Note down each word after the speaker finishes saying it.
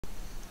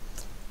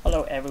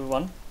Hello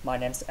everyone, my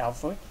name is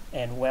Alfred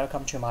and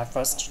welcome to my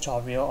first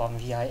tutorial on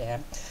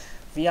VIM.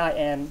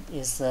 VIM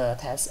is a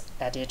text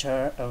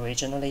editor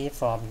originally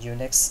from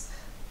Unix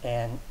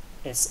and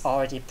it's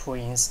already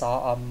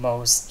pre-installed on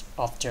most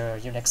of the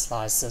Unix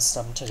file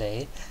system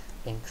today,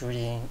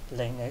 including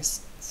Linux,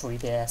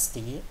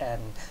 FreeBSD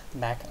and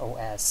Mac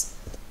OS.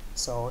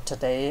 So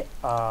today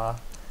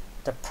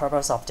the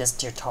purpose of this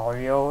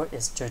tutorial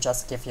is to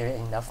just give you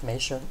enough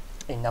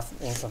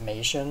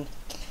information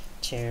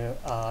to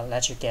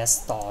let you get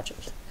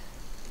started.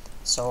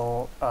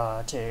 So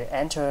to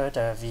enter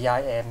the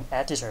VIM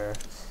editor,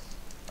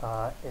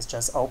 is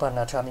just open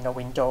a terminal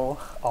window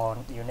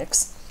on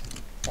Unix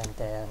and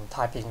then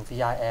type in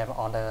VIM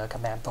on the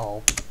command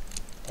prompt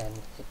and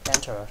hit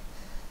enter.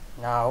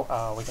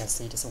 Now we can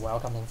see this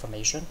welcome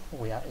information.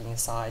 We are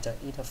inside the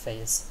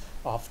interface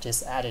of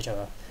this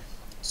editor.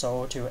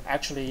 So to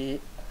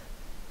actually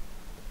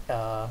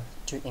to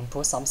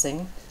input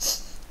something,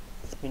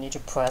 you need to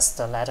press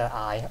the letter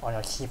I on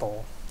your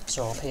keyboard.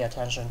 So pay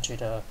attention to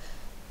the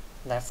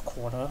left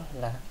corner,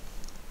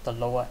 the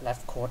lower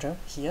left corner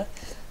here.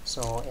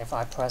 So if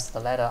I press the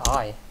letter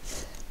I,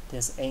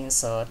 this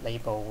insert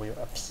label will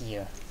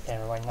appear.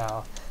 And right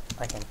now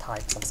I can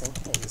type something,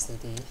 A, C,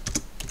 D,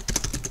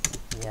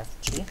 E, F,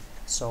 G.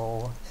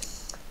 So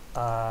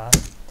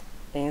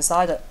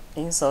inside the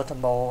insert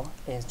mode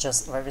is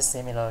just very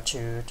similar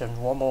to the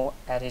normal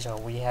editor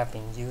we have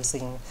been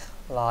using,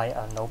 like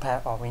a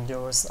Notepad on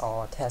Windows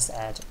or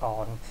TestEd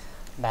on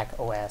Mac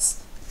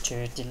OS.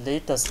 To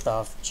delete the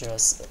stuff,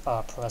 just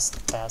press the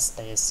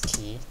backspace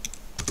key,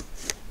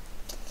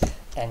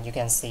 and you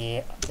can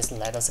see this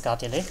letters got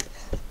deleted.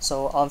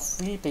 So on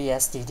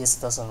FreeBSD this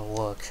doesn't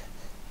work.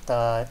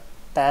 The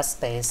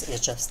backspace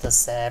is just the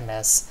same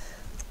as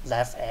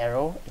left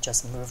arrow, it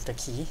just move the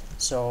key.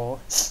 So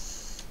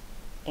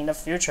in the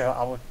future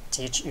I will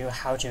teach you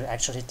how to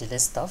actually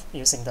delete stuff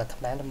using the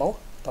command mode,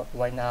 but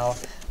right now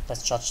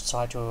let's just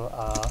try to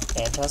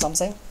enter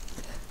something.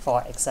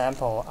 For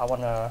example, I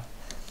want to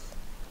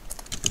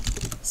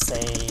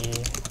say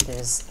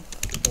this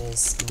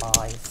is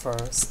my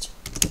first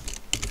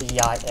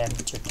VIM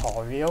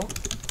tutorial,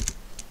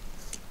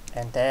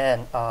 and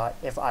then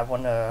if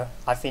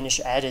I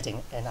finish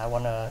editing and I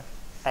want to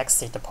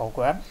exit the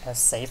program and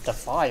save the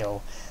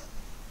file,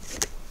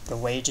 the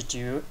way to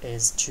do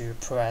is to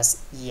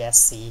press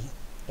ESC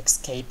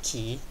escape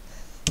key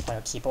on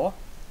your keyboard,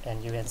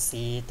 and you can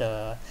see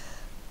the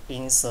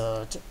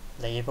insert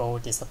label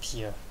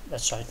disappear.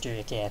 Let's try to do it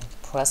again.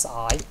 Press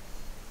I,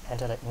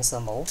 enter the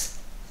insert mode,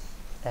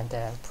 and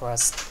then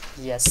press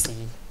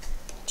ESC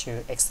to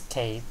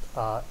escape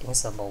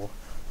insert mode.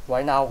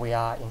 Right now we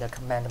are in the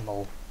command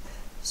mode.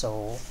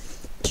 So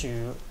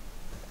to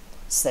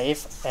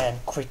save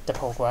and quit the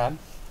program,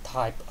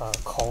 type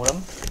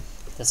colon.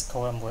 This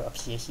column will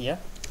appear here,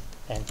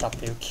 and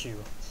WQ.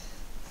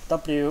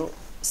 W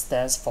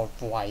stands for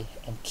write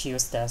and Q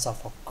stands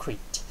for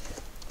quit.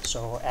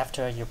 So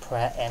after you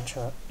press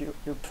enter, you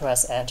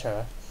press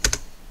enter.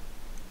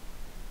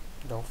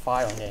 No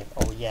file name.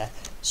 Oh yeah.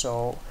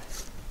 So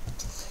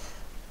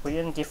we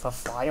didn't give a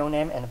file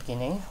name in the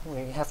beginning.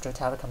 We have to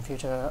tell the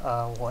computer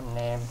what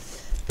name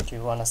do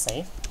you want to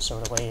save. So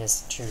the way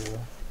is to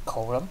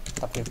colon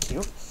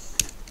WQ,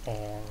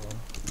 and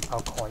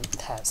I'll call it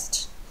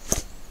test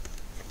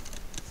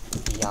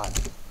VIM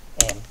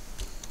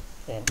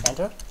and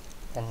enter.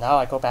 And now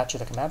I go back to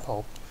the command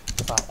prompt.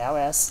 If I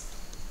ls,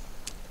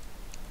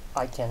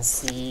 I can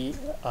see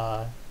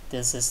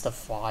this is the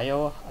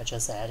file I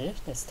just added.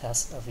 It's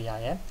test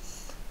VIM.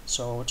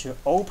 So to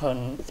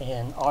open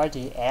an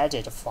already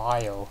added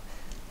file,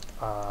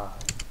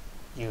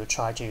 you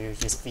try to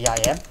use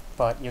VIM,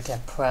 but you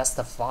can press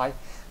the file.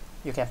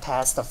 You can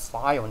pass the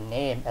file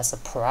name as a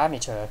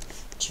parameter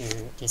to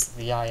this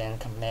VIM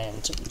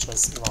command,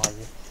 just like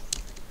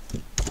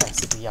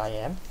text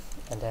VIM,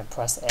 and then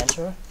press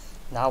enter.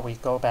 Now we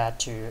go back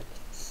to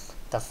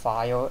the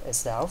file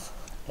itself,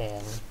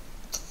 and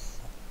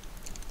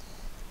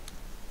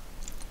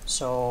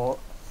so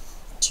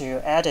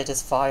to edit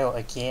this file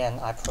again,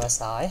 I press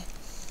I,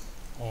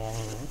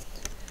 and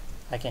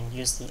I can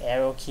use the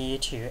arrow key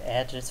to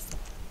edit,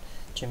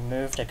 to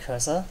move the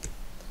cursor,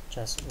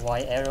 just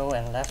right arrow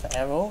and left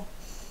arrow,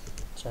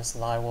 just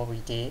like what we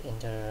did in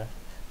the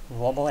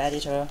normal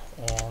editor,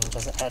 and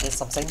just edit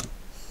something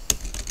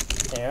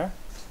there.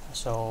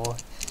 So,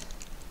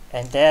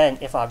 and then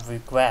if I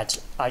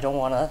regret, I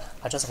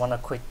just wanna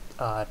quit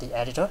the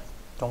editor,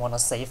 don't wanna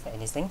save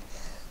anything,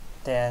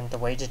 then the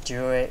way to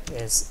do it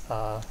is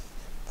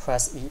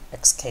press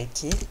escape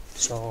key.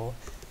 So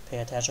pay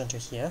attention to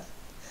here.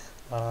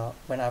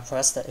 When I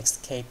press the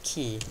escape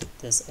key,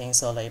 this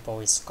insert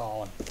label is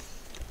gone,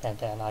 and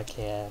then I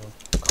can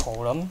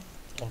colon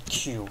and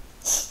Q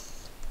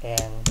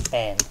and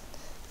ban.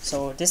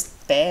 So this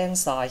ban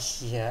sign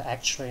here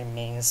actually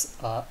means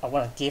I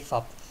want to give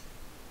up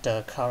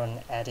the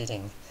current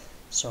editing,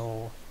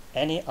 so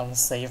any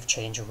unsaved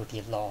change will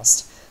be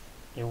lost.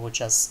 It will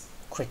just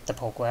quit the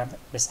program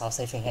without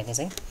saving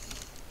anything.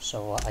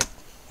 So I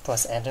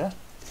press enter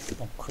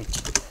and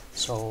quit.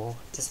 So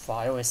this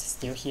file is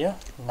still here.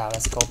 Now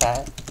let's go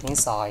back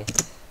inside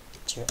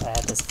to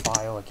add this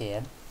file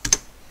again.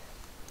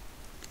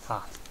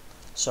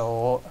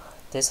 So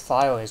this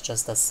file is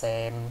just the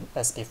same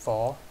as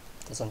before,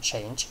 doesn't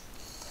change.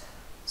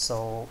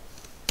 So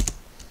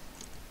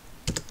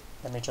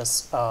let me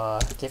just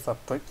give a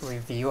quick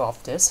review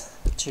of this.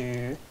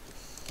 To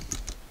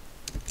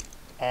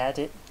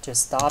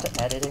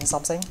start editing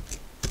something,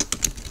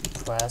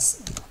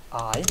 press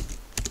I,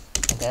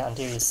 and then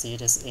until you see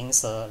this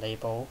insert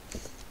label,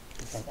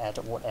 you can add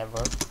whatever.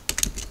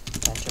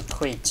 And to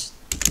quit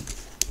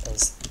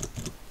is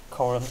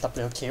colon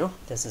WQ.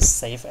 This is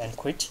save and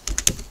quit.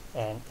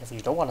 And if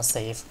you don't want to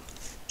save,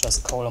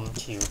 just colon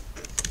Q.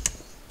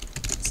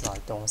 It's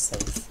like don't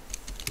save.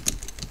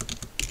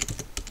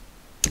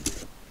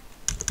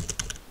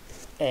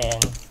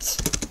 And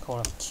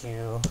colon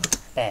Q,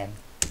 bam.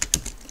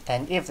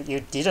 And if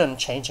you didn't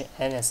change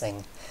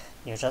anything,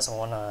 you just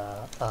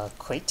wanna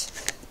quit,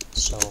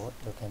 so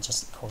you can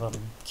just colon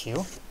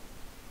Q.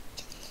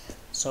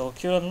 So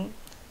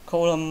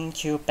colon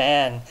Q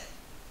ban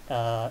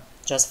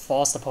just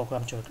force the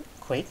program to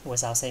quit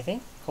without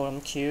saving.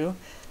 Colon Q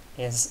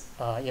is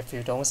if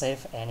you don't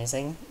save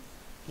anything,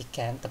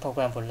 the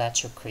program will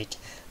let you quit.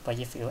 But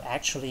if you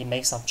actually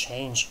make some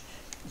change,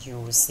 you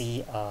will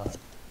see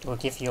it will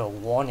give you a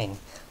warning,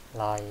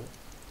 like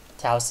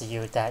tells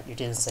you that you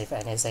didn't save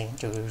anything.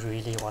 Do you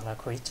really wanna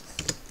quit?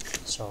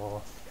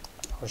 So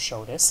I'll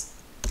show this.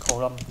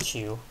 Colon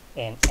Q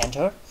and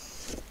enter.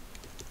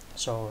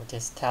 So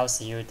this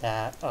tells you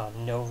that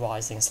no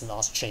rising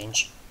loss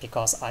change,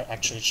 because I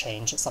actually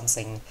changed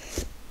something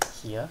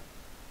here.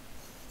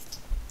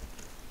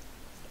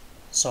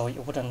 So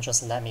it wouldn't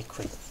just let me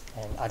quit,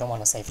 and I don't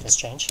want to save this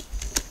change.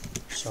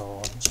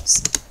 So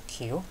just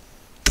Q.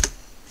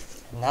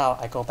 And now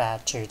I go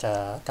back to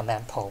the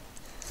command prompt.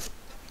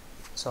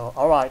 So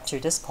alright, to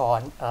this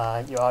point,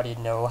 you already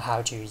know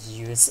how to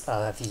use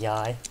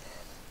VI,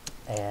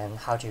 and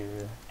how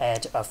to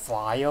add a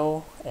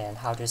file, and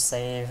how to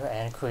save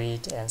and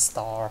quit and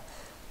start.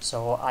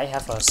 So I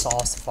have a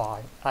source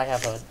file.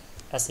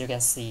 As you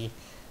can see,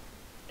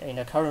 in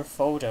the current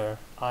folder,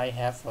 I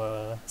have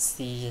a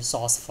C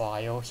source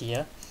file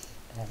here,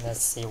 and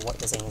let's see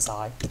what is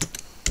inside.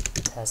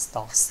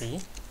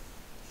 Test.c.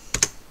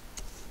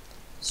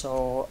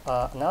 So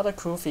another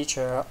cool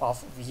feature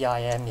of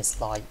VIM is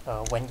like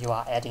when you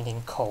are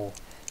editing code,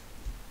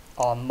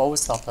 on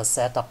most of the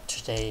setup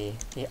today,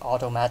 it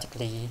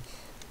automatically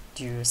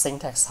do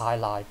syntax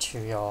highlight to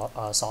your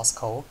source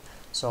code.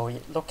 So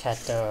you look at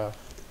the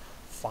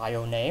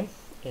file name,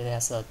 it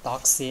has a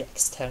 .c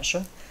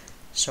extension.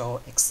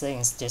 So it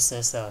thinks this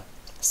is a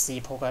C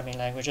programming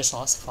language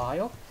source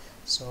file.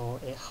 So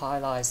it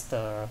highlights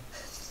the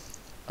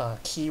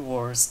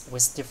keywords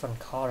with different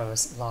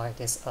colors, like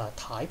this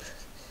type,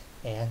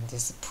 and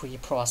this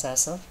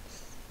preprocessor,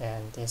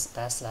 and this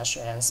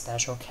 /n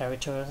special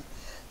character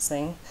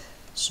thing.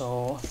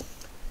 So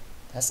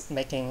that's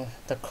making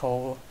the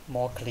code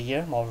more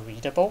clear, more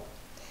readable.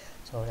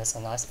 So that's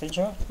a nice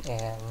feature.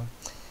 And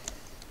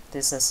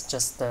this is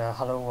just the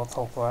hello world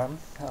program.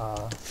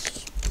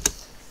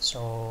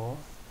 So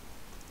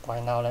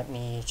right now let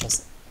me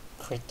just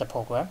quit the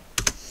program,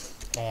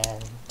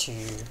 and to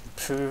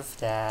prove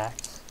that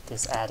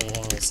this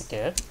editing is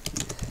good,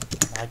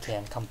 I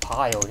can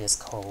compile this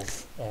code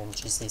in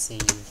GCC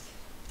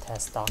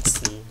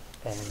test.c,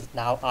 and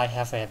now I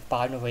have a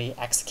binary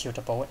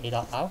executable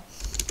a.out.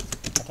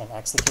 I can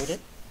execute it.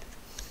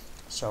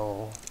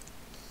 So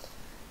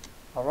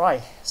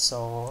alright,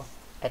 so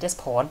at this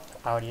point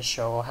I already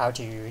show how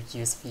to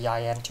use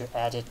VIM to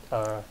edit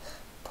a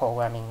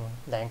programming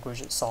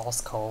language source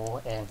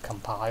code and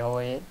compile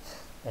it,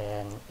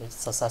 and it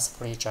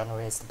successfully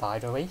generates the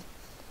binary.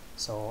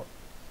 So,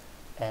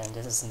 and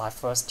this is my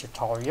first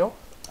tutorial.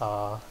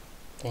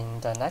 In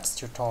the next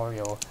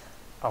tutorial,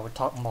 I will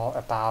talk more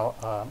about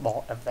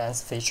more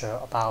advanced feature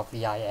about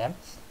VIM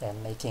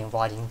and making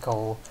writing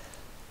code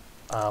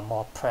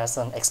more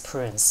pleasant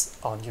experience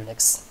on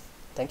Unix.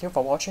 Thank you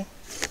for watching.